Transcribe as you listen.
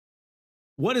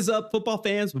What is up, football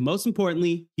fans, but most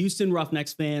importantly, Houston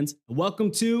Roughnecks fans?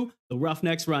 Welcome to the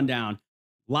Roughnecks Rundown.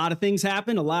 A lot of things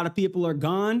happen, a lot of people are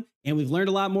gone, and we've learned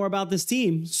a lot more about this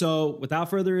team. So without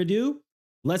further ado,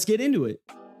 let's get into it.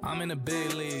 I'm in the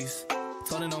big leagues,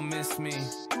 told them don't miss me.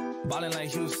 Ballin' like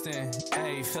Houston,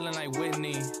 ayy, feeling like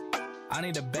Whitney. I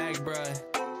need a bag,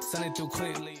 bruh, send it through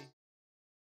quickly.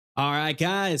 All right,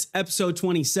 guys, episode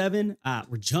 27.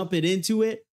 We're jumping into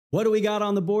it. What do we got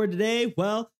on the board today?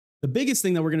 Well, the biggest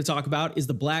thing that we're going to talk about is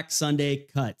the Black Sunday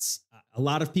cuts. A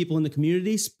lot of people in the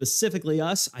community, specifically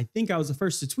us, I think I was the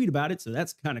first to tweet about it, so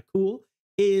that's kind of cool,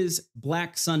 is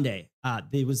Black Sunday.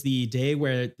 It was the day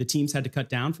where the teams had to cut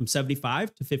down from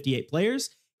 75 to 58 players.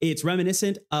 It's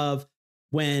reminiscent of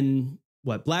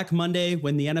Black Monday,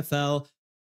 when the NFL,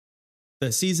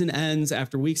 the season ends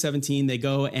after week 17, they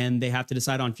go and they have to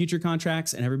decide on future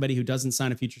contracts, and everybody who doesn't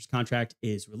sign a futures contract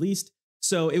is released.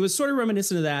 So it was sort of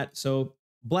reminiscent of that. So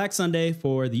Black Sunday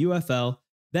for the UFL.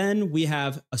 Then we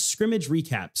have a scrimmage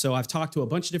recap. So I've talked to a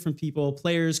bunch of different people,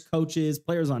 players, coaches,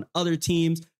 players on other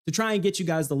teams, to try and get you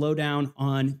guys the lowdown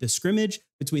on the scrimmage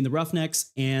between the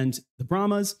Roughnecks and the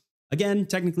Brahmas. Again,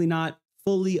 technically not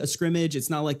fully a scrimmage.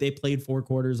 It's not like they played 4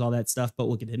 quarters, all that stuff, but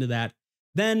we'll get into that.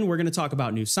 Then we're going to talk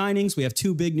about new signings. We have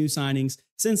 2 big new signings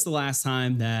since the last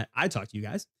time that I talked to you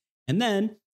guys. And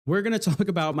then we're going to talk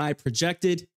about my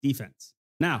projected defense.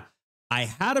 Now, I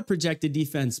had a projected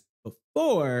defense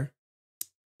before,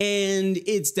 and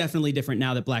it's definitely different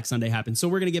now that Black Sunday happened. So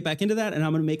we're going to get back into that, and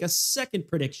I'm going to make a second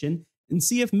prediction and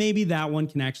see if maybe that one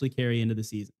can actually carry into the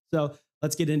season. So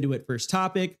let's get into it. First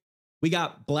topic, we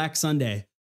got Black Sunday.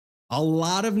 A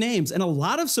lot of names and a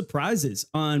lot of surprises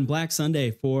on Black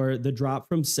Sunday for the drop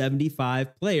from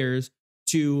 75 players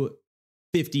to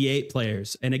 58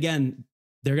 players. And again,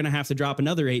 they're going to have to drop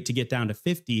another 8 to get down to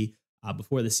 50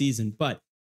 before the season. But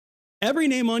every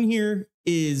name on here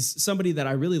is somebody that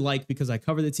I really like because I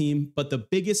cover the team. But the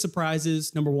biggest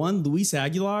surprises, number one, Luis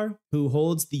Aguilar, who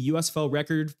holds the USFL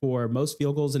record for most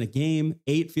field goals in a game,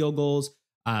 8 field goals.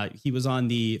 He was on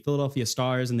the Philadelphia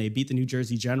Stars and they beat the New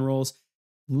Jersey Generals.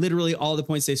 Literally all the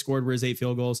points they scored were his 8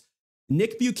 field goals.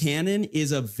 Nick Buchanan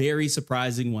is a very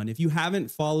surprising one. If you haven't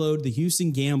followed the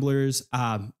Houston Gamblers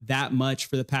that much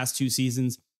for the past 2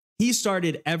 seasons, he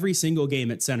started every single game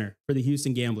at center for the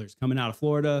Houston Gamblers coming out of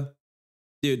Florida.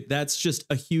 Dude, that's just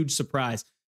a huge surprise.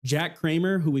 Jack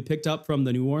Kramer, who we picked up from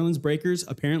the New Orleans Breakers,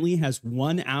 apparently has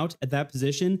 1 out at that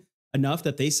position, enough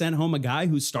that they sent home a guy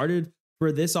who started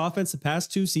for this offense the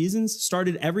past 2 seasons,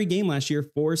 started every game last year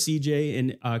for CJ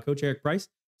and Coach Eric Price.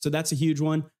 So that's a huge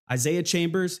one. Isaiah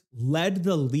Chambers led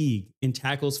the league in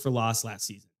tackles for loss last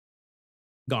season.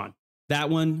 Gone.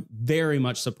 That one very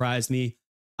much surprised me.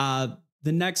 The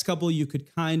next couple you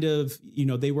could kind of,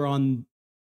 they were on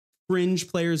fringe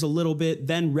players a little bit.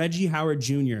 Then Reggie Howard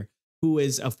Jr., who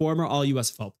is a former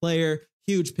All-USFL player,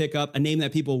 huge pickup, a name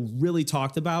that people really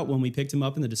talked about when we picked him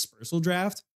up in the dispersal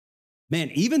draft. Man,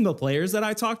 even the players that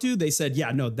I talked to, they said,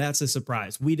 yeah, no, that's a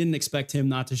surprise. We didn't expect him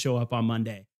not to show up on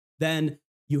Monday. Then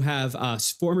you have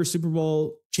former Super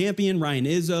Bowl champion Ryan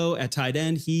Izzo at tight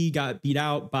end. He got beat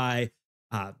out by,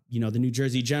 the New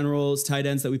Jersey Generals tight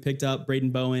ends that we picked up,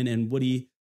 Braden Bowen and Woody.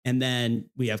 And then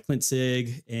we have Clint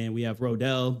Sig and we have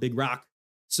Rodell, Big Rock.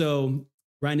 So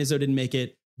Ryan Izzo didn't make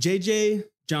it.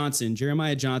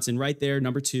 Jeremiah Johnson, right there,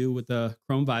 number 2 with the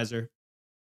chrome visor.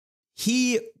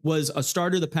 He was a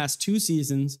starter the past 2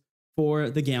 seasons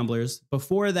for the Gamblers.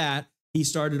 Before that, he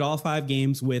started all 5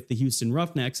 games with the Houston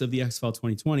Roughnecks of the XFL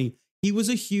 2020. He was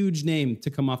a huge name to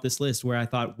come off this list where I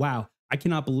thought, wow, I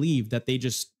cannot believe that they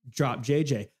just dropped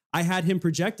JJ. I had him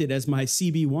projected as my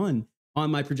CB1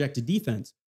 on my projected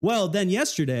defense. Well, then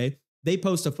yesterday, they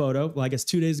post a photo. Well, I guess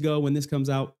 2 days ago when this comes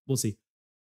out, we'll see.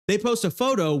 They post a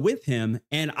photo with him,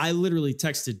 and I literally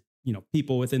texted,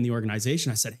 people within the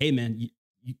organization. I said, hey, man,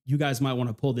 you guys might want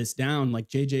to pull this down. Like,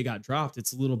 JJ got dropped.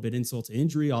 It's a little bit insult to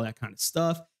injury, all that kind of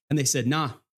stuff. And they said,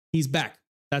 nah, he's back.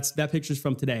 That picture's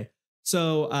from today.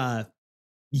 So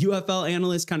UFL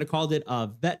analysts kind of called it a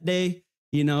vet day.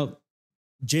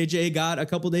 JJ got a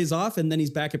couple days off and then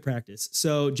he's back at practice.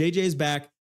 So JJ's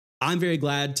back. I'm very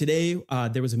glad. Today,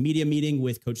 there was a media meeting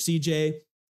with Coach CJ.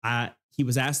 He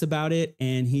was asked about it,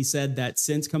 and he said that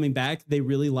since coming back, they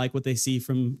really like what they see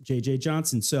from JJ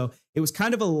Johnson. So it was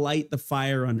kind of a light the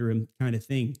fire under him kind of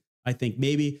thing. I think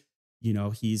maybe,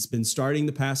 he's been starting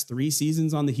the past 3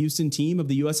 seasons on the Houston team of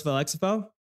the USFL XFL,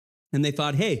 and they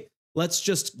thought, hey, let's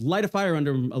just light a fire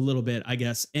under him a little bit, I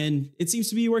guess. And it seems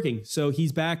to be working. So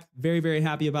he's back. Very, very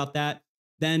happy about that.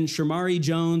 Then Shamari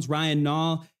Jones, Ryan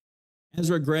Nall,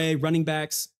 Ezra Gray, running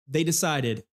backs, they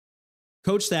decided,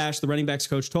 Coach Stash, the running backs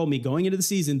coach, told me going into the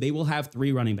season, they will have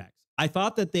 3 running backs. I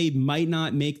thought that they might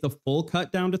not make the full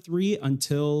cut down to 3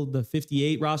 until the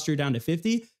 58 roster down to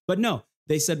 50. But no,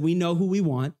 they said, we know who we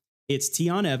want. It's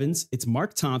Tion Evans, it's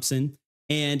Mark Thompson,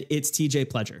 and it's TJ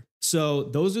Pledger. So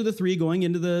those are the 3 going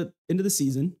into the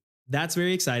season. That's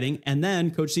very exciting. And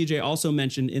then Coach CJ also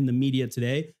mentioned in the media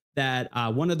today that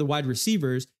one of the wide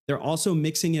receivers, they're also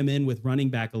mixing him in with running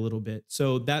back a little bit.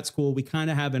 So that's cool. We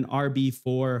kind of have an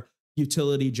RB4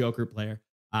 utility joker player.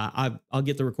 I'll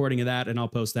get the recording of that and I'll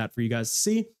post that for you guys to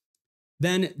see.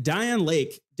 Then Dayan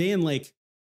Lake,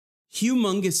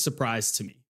 humongous surprise to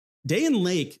me. Dayan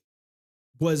Lake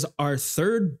was our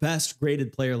 3rd best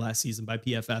graded player last season by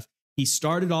PFF. He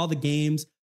started all the games.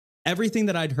 Everything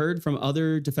that I'd heard from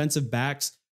other defensive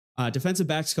backs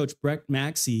coach Brett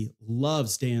Maxey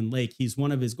loves Dayan Lake. He's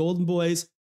one of his golden boys.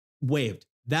 Waived.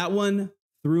 That one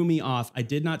threw me off. I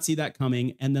did not see that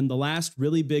coming. And then the last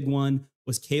really big one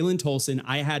was Kalen Tolson.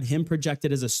 I had him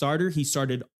projected as a starter. He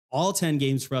started all 10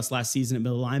 games for us last season at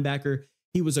middle linebacker.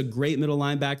 He was a great middle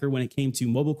linebacker when it came to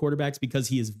mobile quarterbacks because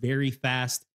he is very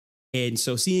fast. And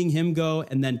so seeing him go,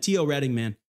 and then T.O. Redding,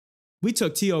 man, we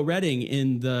took T.O. Redding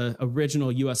in the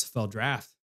original USFL draft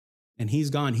and he's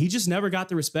gone. He just never got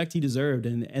the respect he deserved.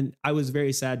 And I was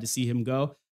very sad to see him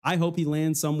go. I hope he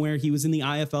lands somewhere. He was in the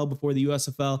IFL before the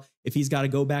USFL. If he's got to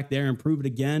go back there and prove it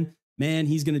again, man,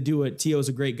 he's going to do it. T.O.'s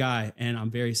a great guy, and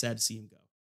I'm very sad to see him go.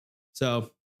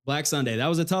 So Black Sunday, that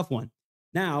was a tough one.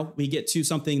 Now we get to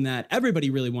something that everybody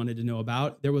really wanted to know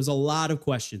about. There was a lot of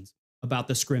questions about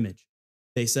the scrimmage.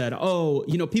 They said,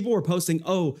 people were posting,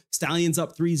 Stallions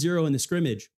up 3-0 in the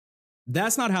scrimmage.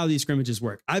 That's not how these scrimmages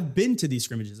work. I've been to these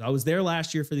scrimmages. I was there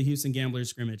last year for the Houston Gamblers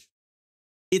scrimmage.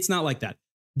 It's not like that.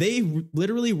 They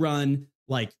literally run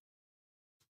like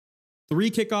 3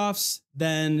 kickoffs.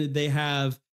 Then they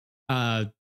have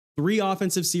 3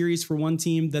 offensive series for one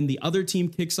team. Then the other team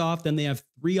kicks off. Then they have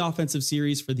 3 offensive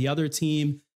series for the other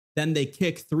team. Then they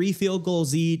kick 3 field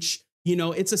goals each.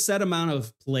 It's a set amount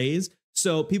of plays.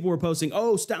 So people were posting,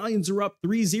 Stallions are up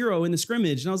 3-0 in the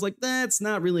scrimmage. And I was like, that's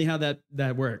not really how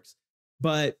that works.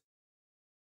 But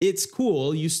it's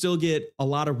cool. You still get a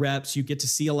lot of reps. You get to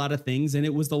see a lot of things. And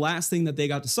it was the last thing that they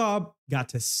got to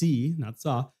see. It's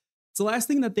the last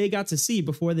thing that they got to see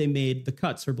before they made the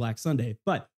cuts for Black Sunday.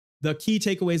 But the key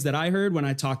takeaways that I heard when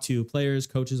I talked to players,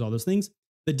 coaches, all those things,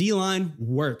 the D-line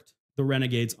worked the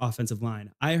Renegades offensive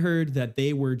line. I heard that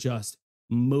they were just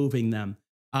moving them.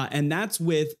 And that's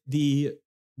with the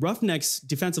Roughnecks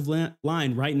defensive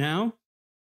line right now.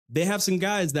 They have some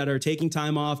guys that are taking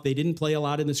time off. They didn't play a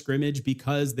lot in the scrimmage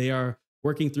because they are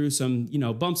working through some,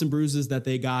 bumps and bruises that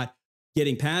they got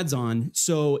getting pads on.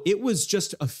 So it was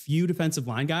just a few defensive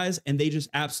line guys, and they just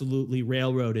absolutely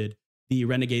railroaded the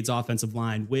Renegades offensive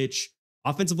line, which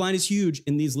offensive line is huge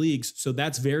in these leagues. So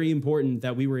that's very important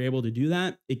that we were able to do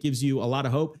that. It gives you a lot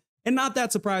of hope, and not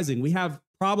that surprising. We have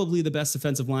probably the best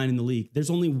defensive line in the league.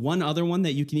 There's only one other one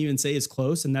that you can even say is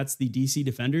close, and that's the DC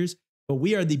Defenders. But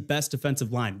we are the best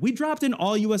defensive line. We dropped in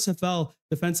all USFL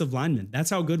defensive linemen. That's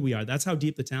how good we are. That's how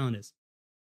deep the talent is.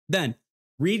 Then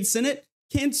Reed Sinnott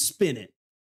can spin it.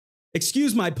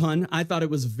 Excuse my pun. I thought it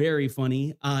was very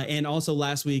funny. And also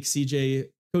last week,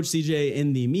 Coach CJ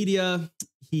in the media,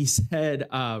 he said,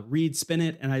 Reed spin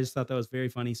it. And I just thought that was very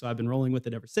funny. So I've been rolling with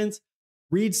it ever since.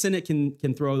 Reed Sinnott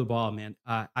can throw the ball, man.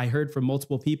 I heard from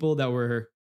multiple people that were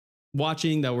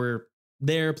watching, that were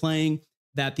there playing,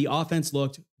 that the offense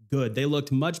looked good. They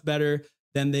looked much better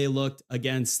than they looked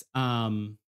against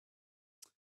the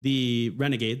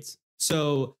Renegades.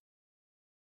 So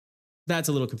that's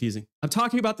a little confusing. I'm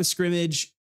talking about the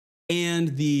scrimmage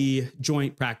and the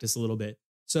joint practice a little bit.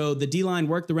 So the D-line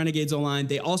worked the Renegades O-line.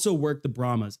 They also worked the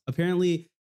Brahmas. Apparently,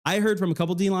 I heard from a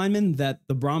couple D linemen that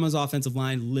the Brahmas offensive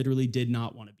line literally did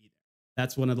not want to be there.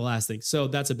 That's one of the last things. So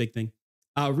that's a big thing.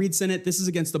 Reed Sinnott, this is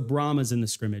against the Brahmas in the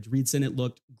scrimmage. Reed Sinnott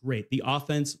looked great. The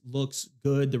offense looks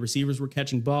good. The receivers were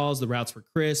catching balls. The routes were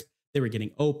crisp. They were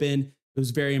getting open. It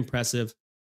was very impressive.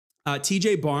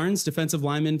 TJ Barnes, defensive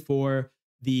lineman for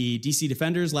the DC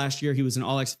Defenders. Last year, he was an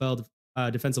all-XFL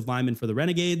defensive lineman for the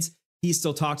Renegades. He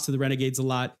still talks to the Renegades a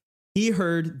lot. He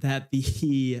heard that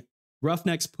the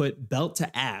Roughnecks put belt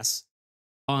to ass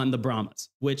on the Brahmas,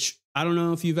 which I don't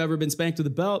know if you've ever been spanked with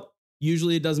a belt.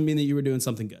 Usually it doesn't mean that you were doing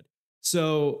something good.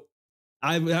 So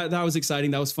that was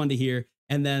exciting. That was fun to hear.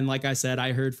 And then, like I said,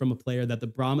 I heard from a player that the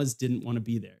Brahmas didn't want to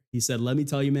be there. He said, let me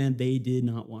tell you, man, they did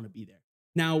not want to be there.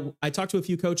 Now, I talked to a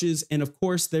few coaches, and of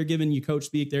course, they're giving you coach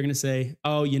speak. They're going to say,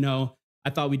 I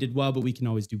thought we did well, but we can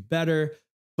always do better.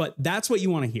 But that's what you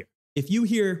want to hear. If you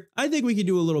hear, I think we could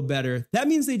do a little better, that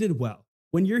means they did well.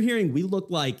 When you're hearing we look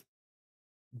like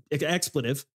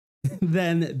expletive,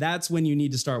 then that's when you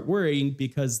need to start worrying,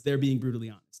 because they're being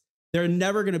brutally honest. They're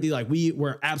never going to be like, we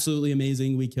were absolutely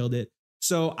amazing, we killed it.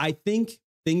 So I think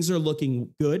things are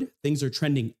looking good. Things are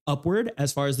trending upward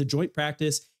as far as the joint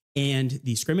practice and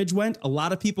the scrimmage went. A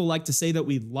lot of people like to say that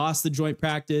we lost the joint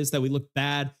practice, that we looked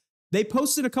bad. They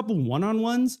posted a couple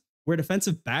one-on-ones where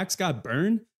defensive backs got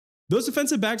burned. Those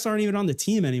defensive backs aren't even on the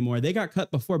team anymore. They got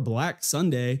cut before Black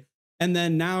Sunday. And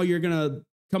then now you're going to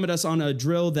come at us on a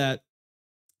drill that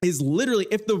is literally,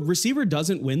 if the receiver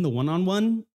doesn't win the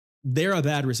one-on-one, they're a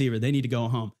bad receiver. They need to go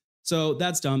home. So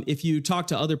that's dumb. If you talk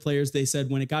to other players, they said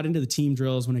when it got into the team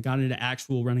drills, when it got into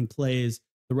actual running plays,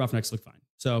 the Roughnecks look fine.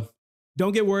 So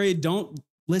don't get worried. Don't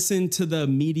listen to the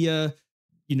media.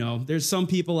 You know, there's some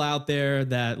people out there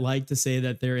that like to say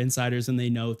that they're insiders and they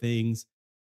know things.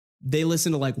 They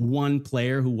listen to like one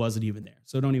player who wasn't even there.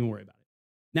 So don't even worry about it.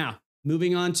 Now,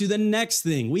 moving on to the next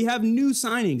thing. We have new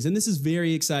signings, and this is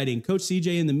very exciting. Coach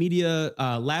CJ in the media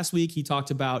last week, he talked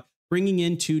about bringing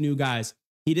in 2 new guys.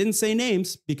 He didn't say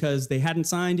names because they hadn't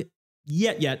signed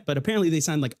yet, but apparently they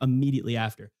signed like immediately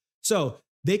after. So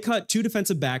they cut 2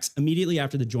 defensive backs immediately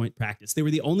after the joint practice. They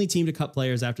were the only team to cut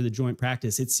players after the joint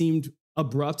practice. It seemed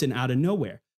abrupt and out of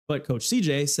nowhere. But Coach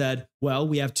CJ said, well,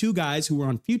 we have 2 guys who were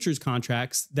on futures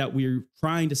contracts that we're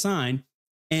trying to sign.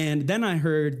 And then I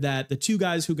heard that the 2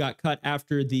 guys who got cut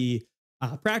after the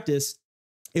practice,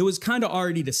 it was kind of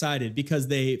already decided because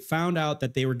they found out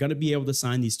that they were going to be able to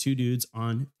sign these 2 dudes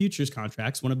on futures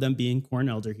contracts, one of them being Corn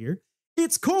Elder here.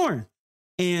 It's Corn.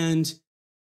 And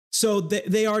so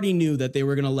they already knew that they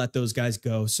were going to let those guys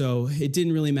go. So it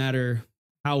didn't really matter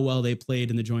how well they played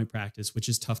in the joint practice, which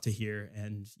is tough to hear.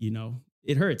 And, you know,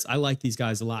 it hurts. I like these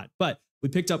guys a lot. But we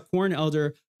picked up Corn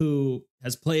Elder, who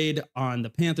has played on the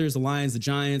Panthers, the Lions, the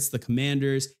Giants, the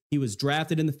Commanders. He was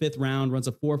drafted in the 5th round, runs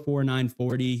a 4.49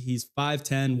 40. He's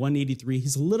 5'10", 183.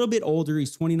 He's a little bit older.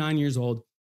 He's 29 years old,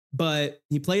 but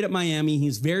he played at Miami.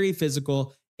 He's very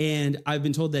physical. And I've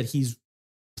been told that he's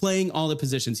playing all the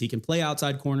positions. He can play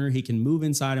outside corner. He can move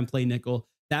inside and play nickel.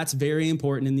 That's very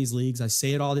important in these leagues. I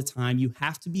say it all the time. You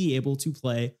have to be able to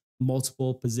play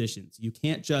multiple positions. You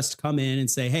can't just come in and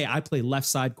say, hey, I play left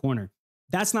side corner.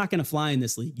 That's not going to fly in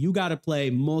this league. You got to play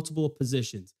multiple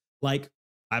positions. Like,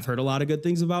 I've heard a lot of good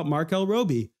things about Markel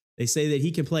Roby. They say that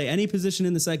he can play any position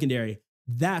in the secondary.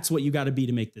 That's what you got to be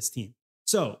to make this team.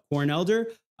 So Corn Elder,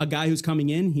 a guy who's coming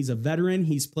in, he's a veteran.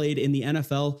 He's played in the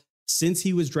NFL since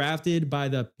he was drafted by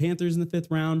the Panthers in the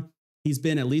 5th round. He's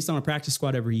been at least on a practice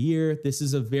squad every year. This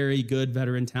is a very good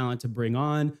veteran talent to bring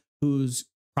on who's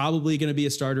probably going to be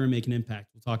a starter and make an impact.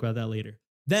 We'll talk about that later.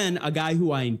 Then a guy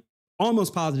who I'm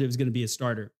almost positive is going to be a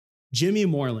starter, Jimmy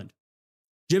Moreland.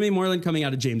 Jimmy Moreland coming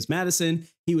out of James Madison.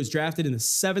 He was drafted in the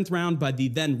 7th round by the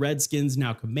then Redskins,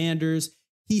 now Commanders.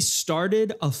 He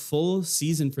started a full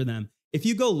season for them. If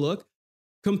you go look,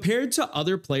 compared to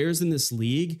other players in this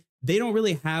league, they don't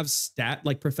really have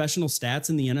professional stats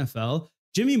in the NFL.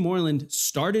 Jimmy Moreland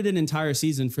started an entire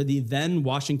season for the then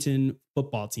Washington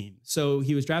football team. So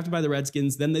he was drafted by the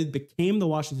Redskins. Then they became the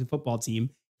Washington football team.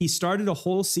 He started a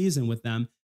whole season with them,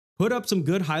 put up some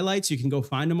good highlights. You can go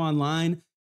find him online.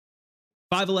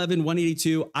 5'11",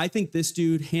 182. I think this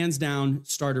dude, hands down,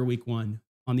 starter week 1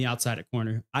 on the outside at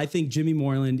corner. I think Jimmy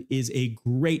Moreland is a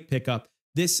great pickup.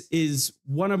 This is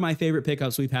one of my favorite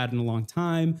pickups we've had in a long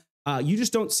time. You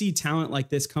just don't see talent like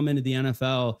this come into the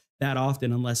NFL that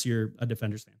often unless you're a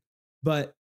Defenders fan.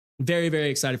 But very, very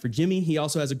excited for Jimmy. He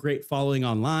also has a great following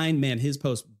online. Man, his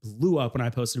post blew up when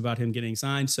I posted about him getting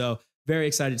signed. So very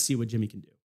excited to see what Jimmy can do.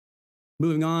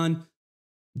 Moving on.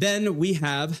 Then we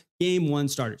have game 1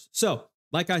 starters. So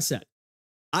like I said,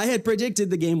 I had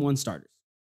predicted the game 1 starters.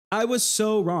 I was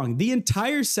so wrong. The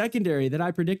entire secondary that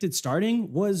I predicted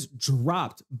starting was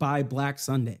dropped by Black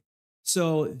Sunday.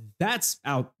 So that's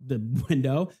out the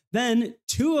window. Then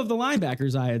 2 of the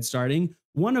linebackers I had starting,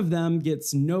 one of them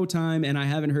gets no time and I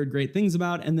haven't heard great things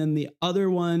about. And then the other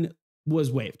one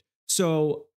was waived.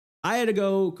 So I had to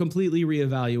go completely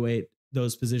reevaluate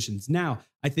those positions. Now,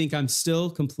 I think I'm still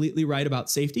completely right about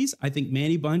safeties. I think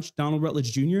Manny Bunch, Donald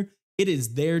Rutledge Jr., it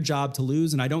is their job to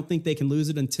lose. And I don't think they can lose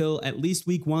it until at least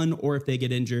week 1 or if they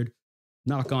get injured.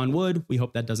 Knock on wood. We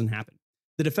hope that doesn't happen.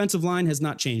 The defensive line has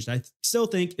not changed. I still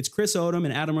think it's Chris Odom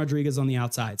and Adam Rodriguez on the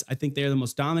outsides. I think they're the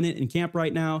most dominant in camp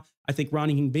right now. I think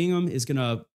Ronnie Bingham is going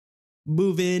to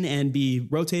move in and be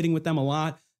rotating with them a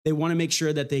lot. They want to make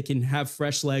sure that they can have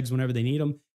fresh legs whenever they need them.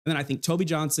 And then I think Toby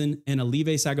Johnson and Alive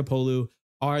Sagapolu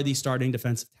are the starting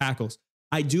defensive tackles.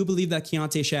 I do believe that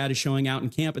Keontae Shad is showing out in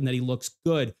camp and that he looks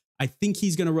good. I think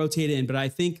he's going to rotate in, but I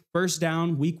think first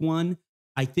down, week 1,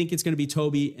 I think it's going to be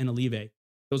Toby and Alive.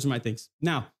 Those are my things.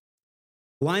 Now,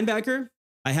 linebacker,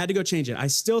 I had to go change it. I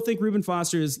still think Reuben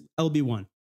Foster is LB1.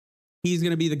 He's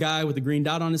going to be the guy with the green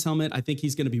dot on his helmet. I think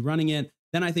he's going to be running it.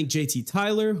 Then I think JT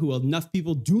Tyler, who enough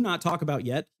people do not talk about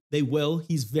yet. They will.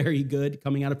 He's very good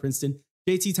coming out of Princeton.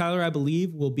 JT Tyler, I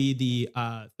believe, will be the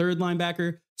third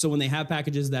linebacker. So when they have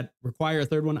packages that require a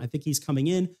third one, I think he's coming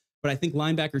in. But I think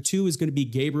linebacker 2 is going to be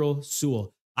Gabriel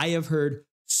Sewell. I have heard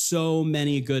so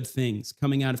many good things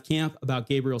coming out of camp about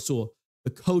Gabriel Sewell.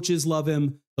 The coaches love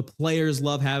him. The players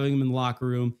love having him in the locker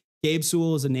room. Gabe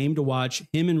Sewell is a name to watch.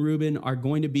 Him and Ruben are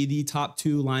going to be the top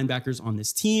 2 linebackers on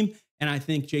this team. And I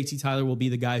think JT Tyler will be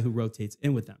the guy who rotates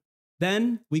in with them.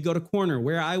 Then we go to corner,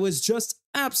 where I was just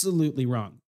absolutely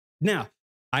wrong. Now,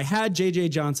 I had JJ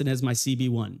Johnson as my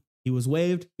CB1. He was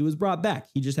waived. He was brought back.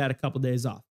 He just had a couple days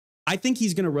off. I think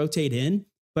he's going to rotate in,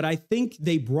 but I think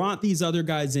they brought these other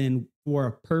guys in for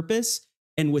a purpose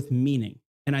and with meaning.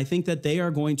 And I think that they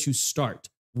are going to start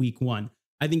week 1.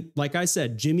 I think, like I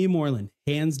said, Jimmy Moreland,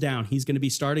 hands down, he's going to be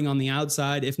starting on the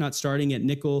outside, if not starting at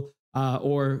nickel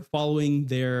or following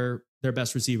their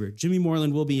best receiver. Jimmy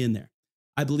Moreland will be in there.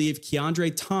 I believe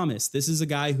Keandre Thomas, this is a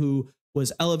guy who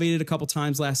was elevated a couple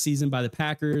times last season by the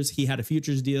Packers. He had a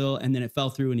futures deal and then it fell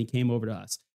through and he came over to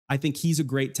us. I think he's a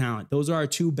great talent. Those are our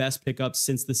 2 best pickups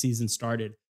since the season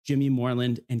started, Jimmy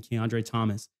Moreland and Keandre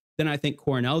Thomas. Then I think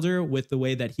Corn Elder, with the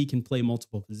way that he can play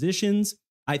multiple positions,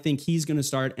 I think he's going to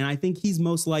start, and I think he's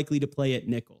most likely to play at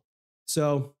nickel.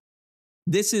 So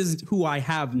this is who I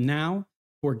have now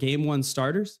for game 1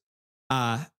 starters.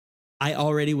 I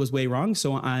already was way wrong,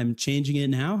 so I'm changing it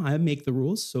now. I make the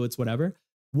rules, so it's whatever.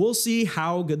 We'll see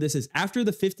how good this is. After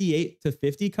the 58 to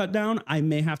 50 cut down, I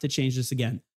may have to change this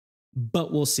again,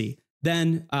 but we'll see.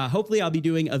 Then hopefully I'll be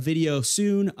doing a video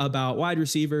soon about wide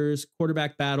receivers,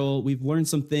 quarterback battle. We've learned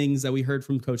some things that we heard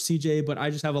from Coach CJ, but I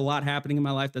just have a lot happening in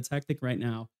my life that's hectic right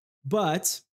now.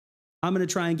 But I'm going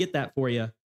to try and get that for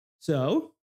you.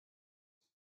 So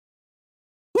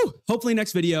hopefully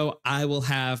next video, I will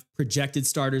have projected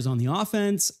starters on the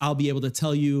offense. I'll be able to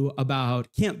tell you about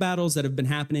camp battles that have been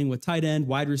happening with tight end,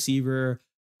 wide receiver,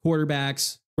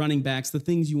 quarterbacks, running backs, the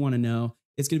things you want to know.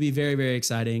 It's going to be very, very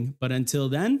exciting. But until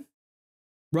then,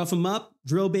 rough them up,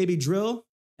 drill, baby, drill,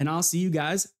 and I'll see you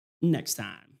guys next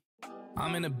time.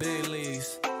 I'm in the big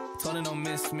leagues, told her don't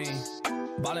miss me.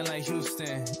 Ballin' like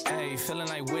Houston, hey, feeling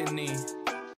like Whitney.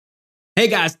 Hey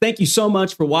guys, thank you so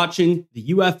much for watching the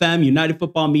UFM United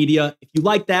Football Media. If you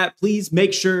like that, please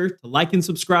make sure to like and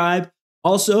subscribe.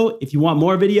 Also, if you want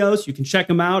more videos, you can check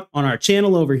them out on our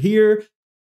channel over here.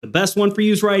 The best one for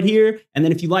you is right here. And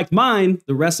then if you like mine,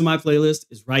 the rest of my playlist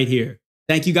is right here.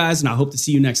 Thank you guys, and I hope to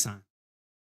see you next time.